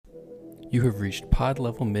You have reached Pod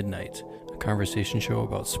Level Midnight, a conversation show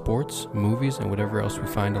about sports, movies, and whatever else we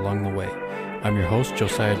find along the way. I'm your host,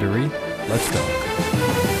 Josiah Dury. Let's go.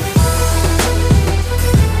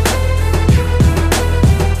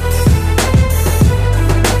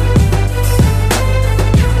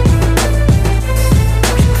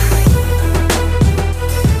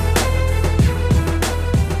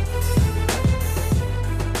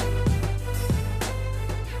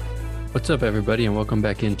 What's up, everybody, and welcome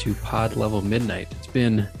back into Pod Level Midnight. It's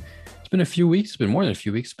been a few weeks. It's been more than a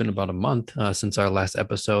few weeks. It's been about a month since our last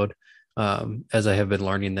episode. As I have been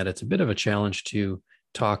learning that it's a bit of a challenge to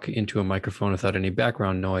talk into a microphone without any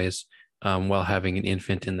background noise while having an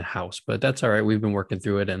infant in the house, but that's all right. We've been working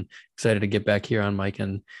through it, and excited to get back here on mic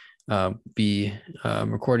and be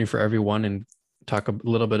recording for everyone and talk a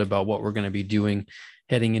little bit about what we're going to be doing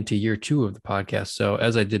heading into year 2 of the podcast. So,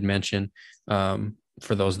 as I did mention,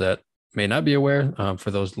 for those that may not be aware,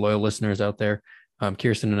 for those loyal listeners out there,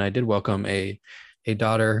 Kirsten and I did welcome a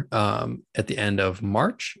daughter at the end of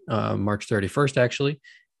March 31st, actually.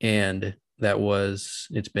 And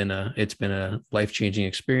it's been a life-changing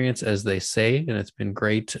experience, as they say, and it's been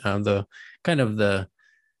great. The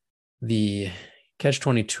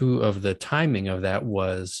catch-22 of the timing of that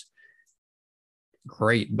was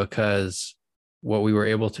great, because what we were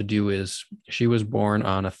able to do is she was born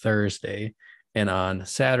on a Thursday, and on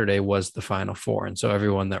Saturday was the Final Four. And so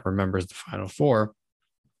everyone that remembers the Final Four,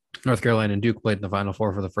 North Carolina and Duke played in the Final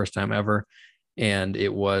Four for the first time ever. And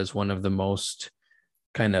it was one of the most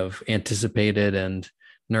kind of anticipated and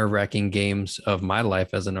nerve-wracking games of my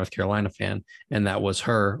life as a North Carolina fan. And that was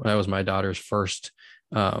my daughter's first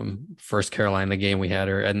Carolina game. We had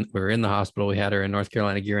her, and we were in the hospital. We had her in North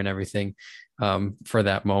Carolina gear and everything for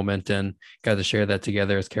that moment, and got to share that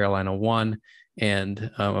together as Carolina won.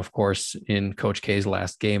 And of course, in Coach K's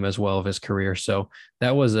last game as well of his career. So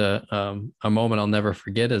that was a moment I'll never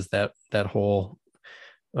forget, is that whole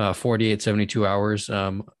 48, 72 hours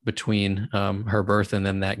between her birth and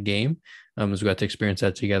then that game, as we got to experience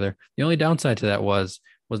that together. The only downside to that was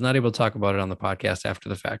not able to talk about it on the podcast after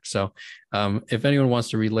the fact. So if anyone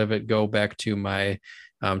wants to relive it, go back to my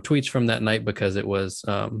tweets from that night, because it was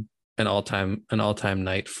an all-time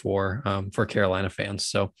night for Carolina fans.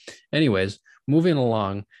 So anyways, moving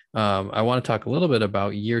along, I want to talk a little bit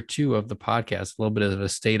about year 2 of the podcast, a little bit of the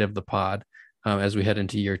state of the pod as we head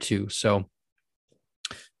into year 2. So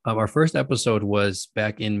our first episode was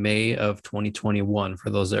back in May of 2021,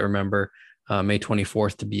 for those that remember, May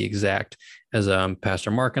 24th to be exact, as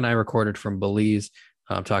Pastor Mark and I recorded from Belize,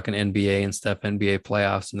 talking NBA and stuff, NBA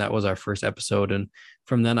playoffs. And that was our first episode. And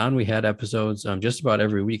from then on, we had episodes just about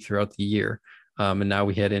every week throughout the year. And now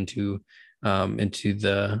we head into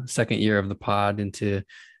the second year of the pod, into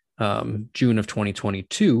June of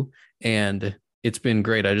 2022. And it's been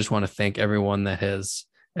great. I just want to thank everyone that's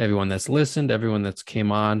listened, everyone that's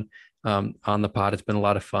came on the pod. It's been a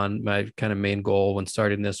lot of fun. My kind of main goal when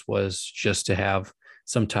starting this was just to have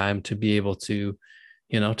some time to be able to,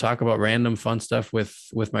 talk about random fun stuff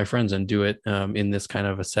with my friends, and do it in this kind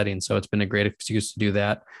of a setting. So it's been a great excuse to do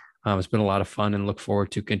that. It's been a lot of fun, and look forward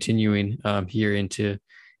to continuing here into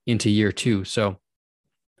year 2. So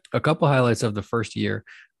a couple highlights of the first year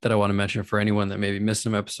that I want to mention for anyone that maybe missed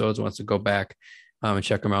some episodes, wants to go back and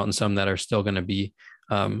check them out, and some that are still going to be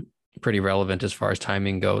pretty relevant as far as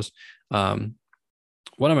timing goes.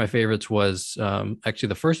 One of my favorites was actually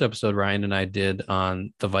the first episode Ryan and I did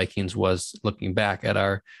on the Vikings, was looking back at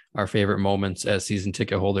our favorite moments as season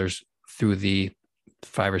ticket holders through the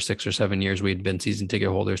 5 or 6 or 7 years we'd been season ticket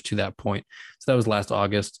holders to that point. So that was last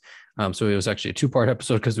August. So it was actually a 2-part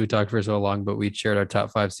episode, because we talked for so long, but we shared our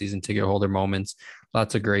top 5 season ticket holder moments.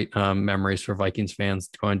 Lots of great memories for Vikings fans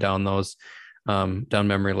going down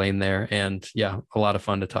memory lane there. And yeah, a lot of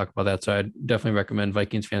fun to talk about that. So I'd definitely recommend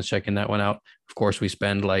Vikings fans checking that one out. Of course, we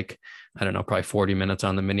spend probably 40 minutes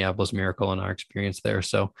on the Minneapolis Miracle and our experience there.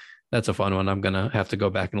 So that's a fun one. I'm going to have to go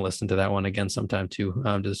back and listen to that one again sometime too,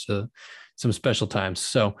 just some special times.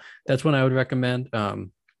 So that's one I would recommend.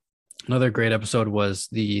 Another great episode was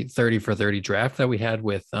the 30 for 30 draft that we had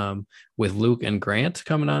with Luke and Grant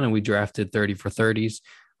coming on, and we drafted 30 for 30s.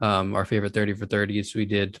 Our favorite 30 for 30s. We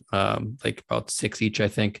did about 6 each, I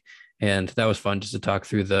think. And that was fun, just to talk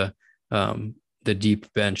through the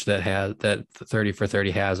deep bench that 30 for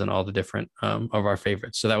 30 has, and all the different of our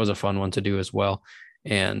favorites. So that was a fun one to do as well.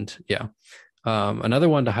 And yeah, another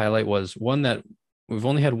one to highlight was one that we've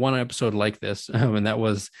only had one episode like this, and that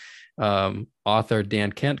was author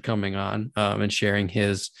Dan Kent coming on and sharing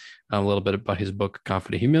a little bit about his book,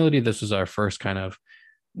 Confident Humility. This was our first kind of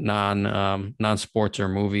non-sports or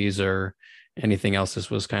movies or anything else. This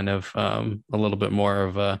was kind of a little bit more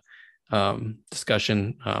of a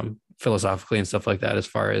discussion philosophically and stuff like that, as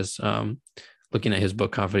far as looking at his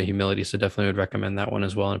book, Confident Humility. So definitely would recommend that one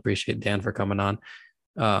as well, and appreciate Dan for coming on.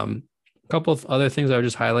 A couple of other things I would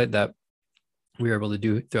just highlight that we were able to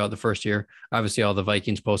do throughout the first year. Obviously, all the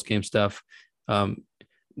Vikings post-game stuff.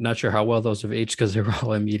 Not sure how well those have aged because they were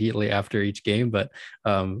all immediately after each game, but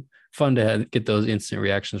fun to get those instant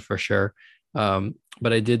reactions for sure.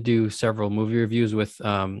 But I did do several movie reviews with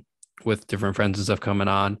different friends and stuff coming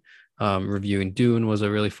on. Reviewing Dune was a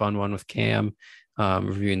really fun one with Cam.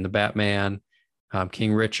 Reviewing the Batman,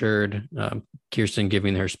 King Richard, Kirsten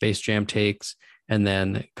giving her Space Jam takes, and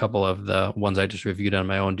then a couple of the ones I just reviewed on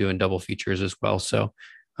my own, doing double features as well. So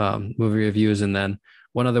movie reviews. And then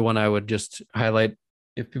one other one I would just highlight,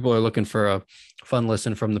 if people are looking for a fun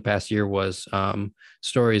listen from the past year, was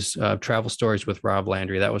travel stories with Rob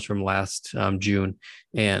Landry. That was from last June.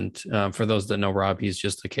 And for those that know Rob, he's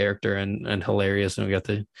just a character and hilarious. And we got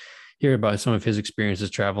to hear about some of his experiences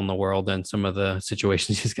traveling the world and some of the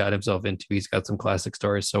situations he's got himself into. He's got some classic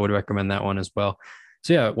stories, so I would recommend that one as well.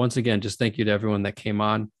 So yeah, once again, just thank you to everyone that came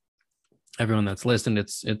on, everyone that's listened.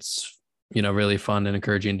 It's really fun and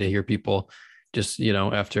encouraging to hear people just,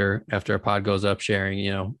 after a pod goes up,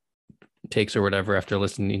 sharing, takes or whatever after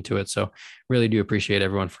listening to it. So really do appreciate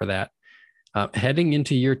everyone for that. Heading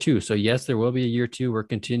into year 2. So yes, there will be a year 2. We're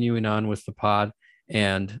continuing on with the pod.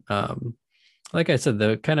 And like I said,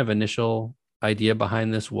 the kind of initial idea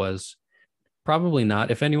behind this was probably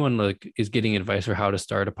not, if anyone is getting advice for how to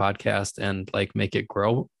start a podcast and make it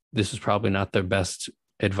grow, this is probably not the best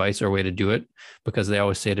advice or way to do it, because they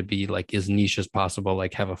always say to be as niche as possible,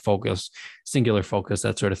 have a focus, singular focus,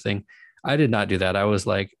 that sort of thing. I did not do that. I was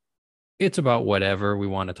it's about whatever we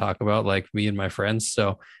want to talk about, me and my friends.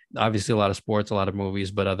 So obviously a lot of sports, a lot of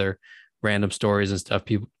movies, but other random stories and stuff,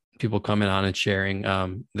 people coming on and sharing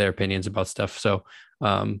their opinions about stuff. So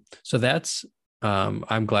that's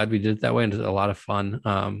I'm glad we did it that way, and it's a lot of fun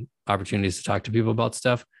opportunities to talk to people about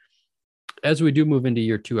stuff. As we do move into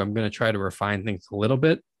year 2, I'm going to try to refine things a little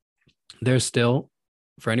bit. There's still,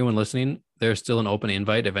 for anyone listening, there's still an open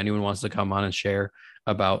invite if anyone wants to come on and share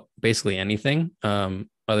about basically anything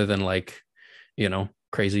other than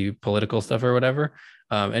crazy political stuff or whatever.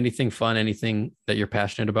 Anything fun, anything that you're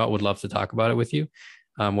passionate about, would love to talk about it with you,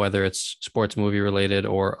 whether it's sports, movie related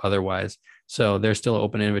or otherwise. So there's still an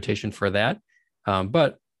open invitation for that.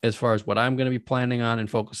 But as far as what I'm going to be planning on and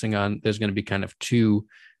focusing on, there's going to be kind of 2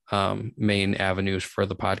 main avenues for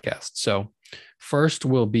the podcast. So first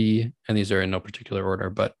will be, and these are in no particular order,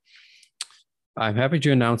 but I'm happy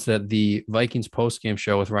to announce that the Vikings post-game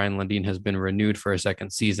show with Ryan Lundeen has been renewed for a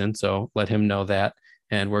second season. So let him know that.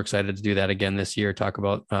 And we're excited to do that again this year, talk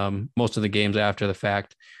about most of the games after the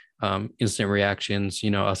fact, instant reactions,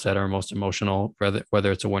 us at our most emotional,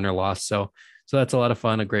 whether it's a win or loss. So that's a lot of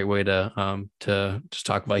fun, a great way to just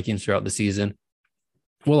talk Vikings throughout the season.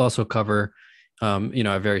 We'll also cover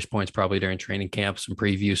at various points, probably during training camps, some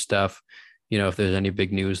preview stuff, if there's any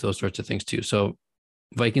big news, those sorts of things too. So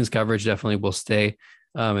Vikings coverage definitely will stay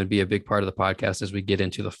and be a big part of the podcast as we get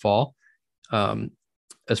into the fall.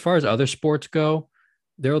 As far as other sports go,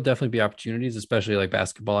 there will definitely be opportunities, especially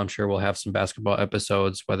basketball. I'm sure we'll have some basketball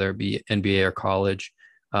episodes, whether it be NBA or college,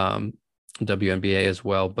 WNBA as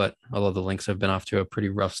well. But although the Lynx have been off to a pretty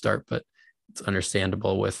rough start, but it's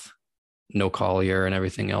understandable with no Collier and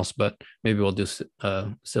everything else, but maybe we'll do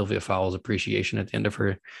Sylvia Fowles appreciation at the end of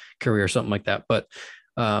her career, something like that. But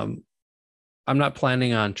I'm not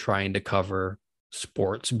planning on trying to cover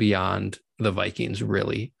sports beyond the Vikings,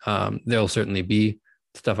 really. There'll certainly be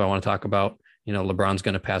stuff I want to talk about. LeBron's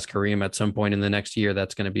going to pass Kareem at some point in the next year.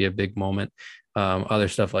 That's going to be a big moment. Other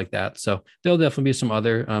stuff like that. So there'll definitely be some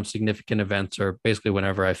other significant events, or basically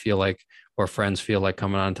whenever I feel like, or friends feel like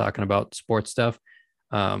coming on and talking about sports stuff,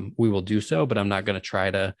 we will do so, but I'm not going to try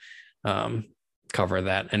to cover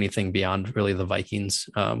anything beyond really the Vikings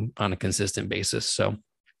on a consistent basis. So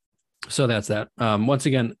that's that. Once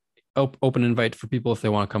again, open invite for people if they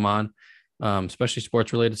want to come on, especially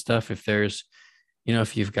sports related stuff. If there's,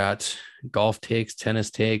 if you've got golf takes,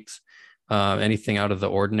 tennis takes, anything out of the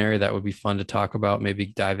ordinary, that would be fun to talk about. Maybe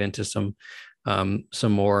dive into some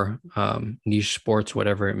more niche sports,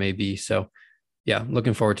 whatever it may be. So yeah,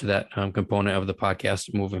 looking forward to that component of the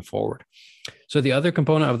podcast moving forward. So the other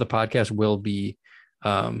component of the podcast will be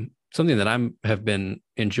something that have been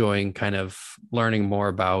enjoying kind of learning more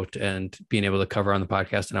about and being able to cover on the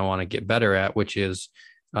podcast, and I want to get better at, which is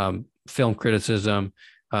film criticism,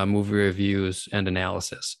 movie reviews, and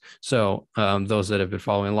analysis. So those that have been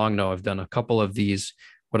following along know I've done a couple of these,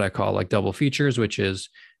 what I call double features, which is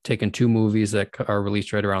taking 2 movies that are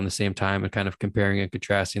released right around the same time and kind of comparing and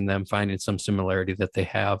contrasting them, finding some similarity that they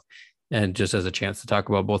have, and just as a chance to talk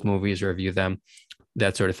about both movies, review them,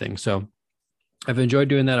 that sort of thing. So I've enjoyed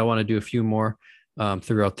doing that. I want to do a few more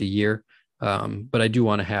throughout the year. But I do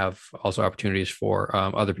want to have also opportunities for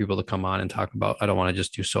other people to come on and talk about. I don't want to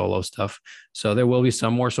just do solo stuff. So there will be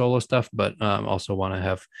some more solo stuff, but also want to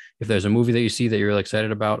have, if there's a movie that you see that you're really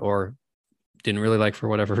excited about or didn't really like for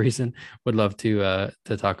whatever reason, would love to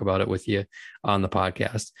talk about it with you on the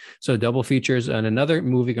podcast. So double features and another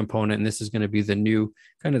movie component, and this is going to be the new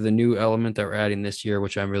element that we're adding this year,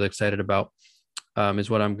 which I'm really excited about, is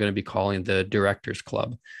what I'm going to be calling the Directors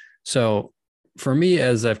Club. So for me,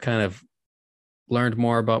 as I've kind of learned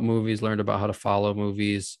more about movies, learned about how to follow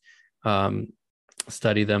movies,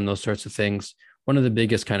 study them, those sorts of things. One of the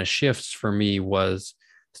biggest kind of shifts for me was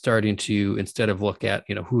starting to, instead of look at,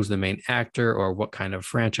 who's the main actor or what kind of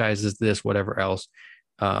franchise is this, whatever else,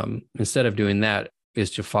 instead of doing that,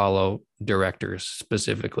 is to follow directors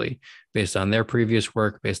specifically based on their previous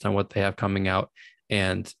work, based on what they have coming out.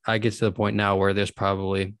 And I get to the point now where there's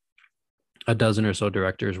probably a dozen or so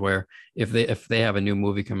directors where if they have a new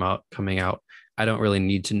movie coming out, I don't really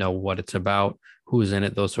need to know what it's about, who's in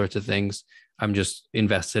it, those sorts of things. I'm just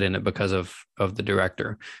invested in it because of the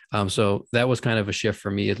director. So that was kind of a shift for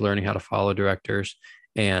me, is learning how to follow directors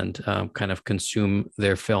and kind of consume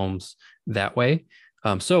their films that way.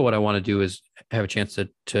 So what I want to do is have a chance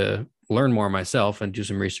to learn more myself and do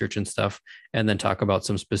some research and stuff, and then talk about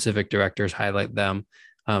some specific directors, highlight them,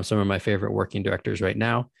 some of my favorite working directors right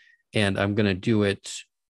now. And I'm going to do it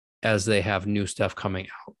as they have new stuff coming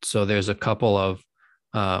out. So there's a couple of,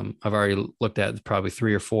 I've already looked at probably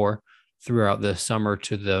 3 or 4 throughout the summer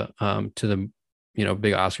to the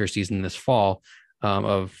big Oscar season this fall,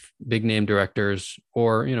 of big name directors,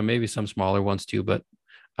 or maybe some smaller ones too. But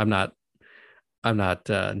I'm not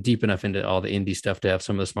deep enough into all the indie stuff to have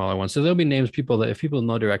some of the smaller ones. So there'll be names, people that if people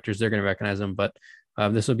know directors, they're going to recognize them. But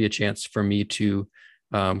this will be a chance for me to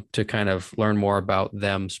kind of learn more about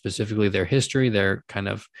them, specifically their history, their kind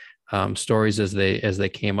of stories as they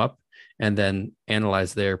came up, and then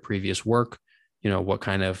analyze their previous work. What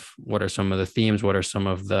are some of the themes, what are some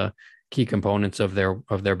of the key components of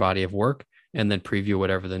their body of work, and then preview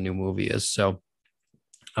whatever the new movie is. So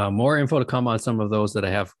more info to come on some of those that I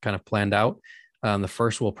have kind of planned out. The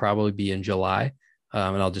first will probably be in July,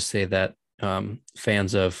 and I'll just say that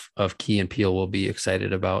fans of Key and Peele will be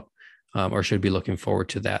excited about, or should be looking forward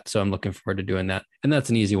to that. So I'm looking forward to doing that. And that's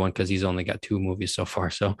an easy one because he's only got 2 movies so far.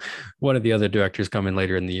 So one of the other directors coming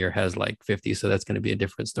later in the year has like 50. So that's going to be a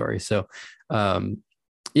different story. So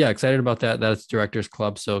excited about that. That's Directors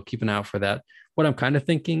Club. So keep an eye out for that. What I'm kind of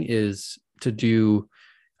thinking is to do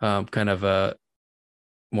kind of a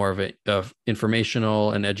more of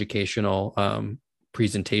informational and educational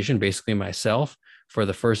presentation, basically myself, for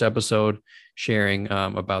the first episode, sharing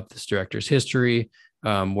about this director's history,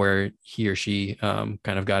 where he or she kind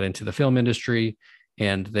of got into the film industry,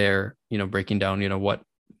 and they're, breaking down,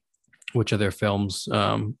 which of their films,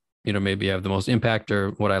 maybe have the most impact,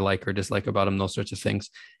 or what I like or dislike about them, those sorts of things.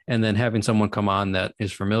 And then having someone come on that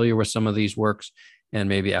is familiar with some of these works. And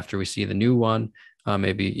maybe after we see the new one,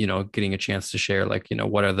 maybe, getting a chance to share, like,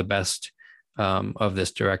 what are the best of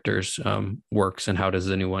this director's works, and how does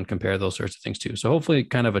the new one compare, those sorts of things too. So hopefully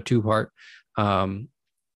kind of a 2-part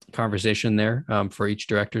conversation there for each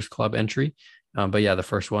Directors Club entry. But yeah, the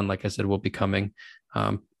first one, like I said, will be coming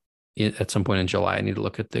at some point in July. I need to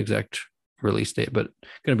look at the exact release date, but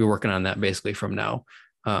going to be working on that basically from now.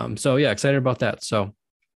 So yeah, excited about that. So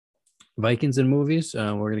Vikings and movies,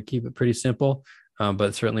 we're going to keep it pretty simple,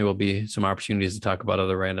 but certainly will be some opportunities to talk about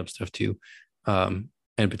other random stuff too. And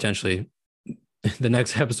potentially the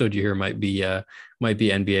next episode you hear might be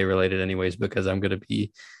NBA related anyways, because I'm going to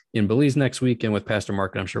be in Belize next week, and with Pastor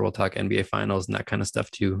Mark, and I'm sure we'll talk NBA finals and that kind of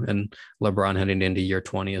stuff too, and LeBron heading into year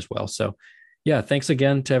 20 as well. So yeah, thanks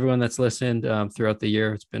again to everyone that's listened throughout the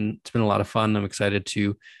year. It's been a lot of fun. I'm excited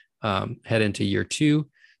to head into year 2.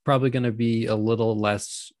 Probably going to be a little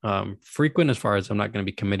less frequent, as far as I'm not going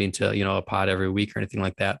to be committing to, a pod every week or anything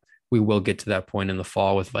like that. We will get to that point in the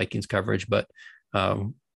fall with Vikings coverage, but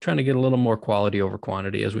trying to get a little more quality over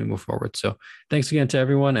quantity as we move forward. So thanks again to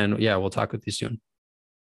everyone. And yeah, we'll talk with you soon.